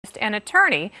pathologist and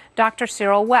attorney, Dr.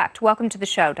 Cyril Wecht. Welcome to the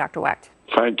show, Dr. Wecht.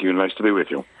 Thank you. Nice to be with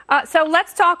you. So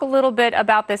let's talk a little bit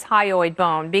about this hyoid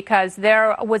bone, because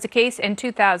there was a case in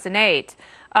 2008,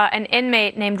 an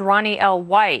inmate named Ronnie L.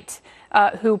 White,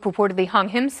 who purportedly hung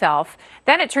himself.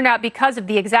 Then it turned out because of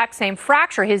the exact same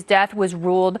fracture, his death was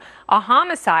ruled a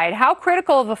homicide. How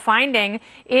critical of a finding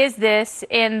is this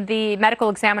in the medical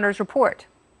examiner's report?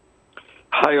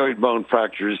 Hyoid bone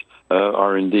fractures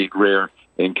are indeed rare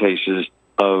in cases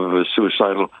of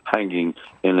suicidal hanging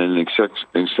in an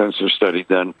extensive study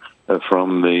done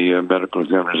from the medical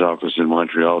examiner's office in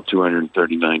Montreal,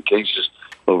 239 cases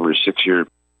over a 6-year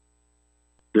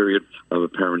period of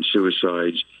apparent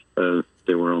suicides.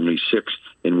 There were only 6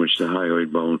 in which the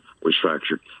hyoid bone was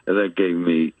fractured. And that gave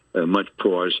me much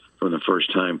pause from the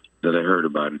first time that I heard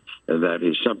about it. And that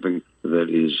is something that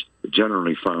is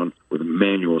generally found with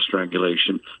manual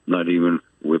strangulation, not even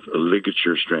with a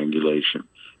ligature strangulation.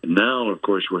 And now, of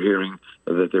course, we're hearing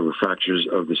that there were fractures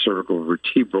of the cervical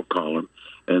vertebral column,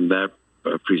 and that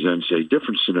presents a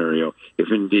different scenario.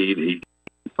 If indeed he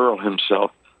hurled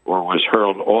himself or was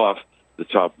hurled off the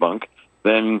top bunk,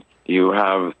 then you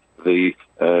have the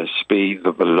speed,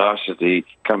 the velocity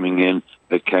coming in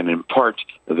that can impart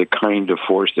the kind of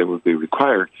force that would be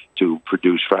required to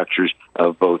produce fractures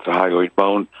of both the hyoid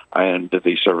bone and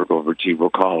the cervical vertebral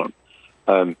column.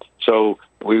 So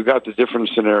we've got the different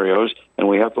scenarios, and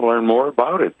we have to learn more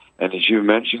about it. And as you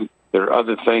mentioned, there are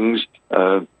other things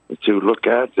to look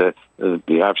at,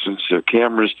 the absence of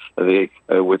cameras, the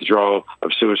withdrawal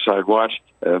of Suicide Watch.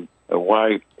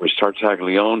 Why was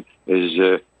Tartaglione,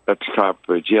 his ex-cop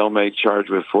jailmate charged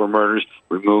with 4 murders,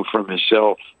 removed from his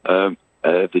cell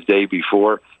the day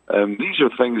before? These are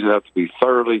things that have to be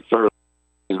thoroughly.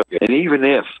 And even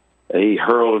if he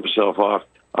hurled himself off,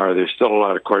 there's still a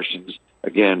lot of questions.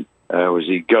 Again, was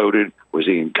he goaded? Was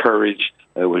he encouraged?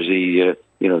 Was he,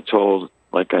 told,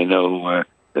 like I know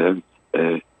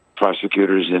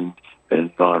prosecutors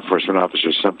and law enforcement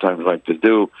officers sometimes like to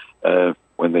do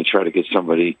when they try to get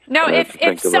somebody. No,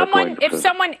 if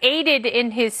someone aided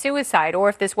in his suicide, or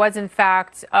if this was in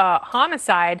fact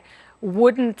homicide,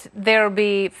 wouldn't there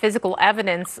be physical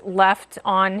evidence left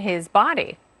on his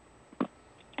body?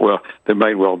 Well, there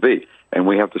might well be. And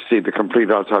we have to see the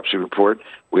complete autopsy report.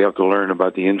 We have to learn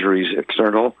about the injuries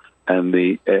external and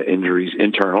the injuries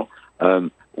internal.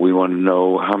 We want to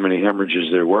know how many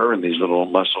hemorrhages there were in these little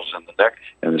muscles in the neck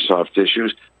and the soft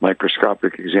tissues.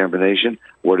 Microscopic examination.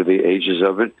 What are the ages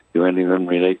of it? Do any of them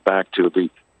relate back to the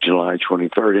July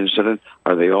 23rd incident?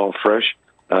 Are they all fresh?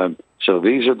 So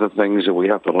these are the things that we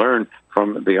have to learn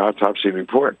from the autopsy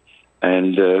report.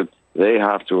 And they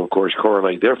have to, of course,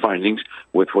 correlate their findings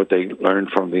with what they learned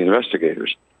from the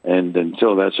investigators. And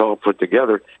until that's all put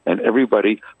together, and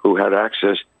everybody who had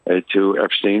access to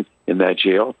Epstein in that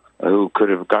jail, who could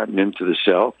have gotten into the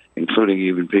cell, including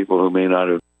even people who may not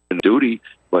have been on duty,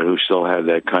 but who still had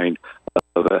that kind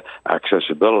of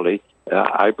accessibility,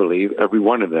 I believe every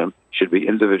one of them should be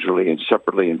individually and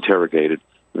separately interrogated.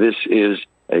 This is,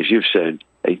 as you've said,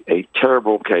 a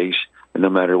terrible case. And no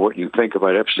matter what you think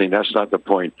about Epstein, that's not the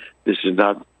point. This is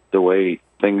not the way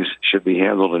things should be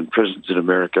handled in prisons in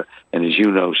America. And as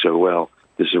you know so well,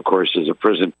 this, of course, is a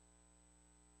prison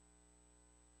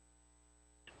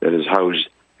that has housed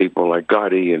people like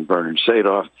Gotti and Bernard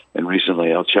Sadoff and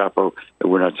recently El Chapo.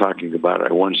 And we're not talking about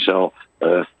a one-cell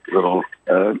little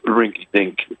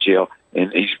rinky-dink jail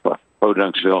in East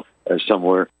Podunksville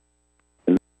somewhere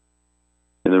in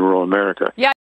the rural America. Yeah.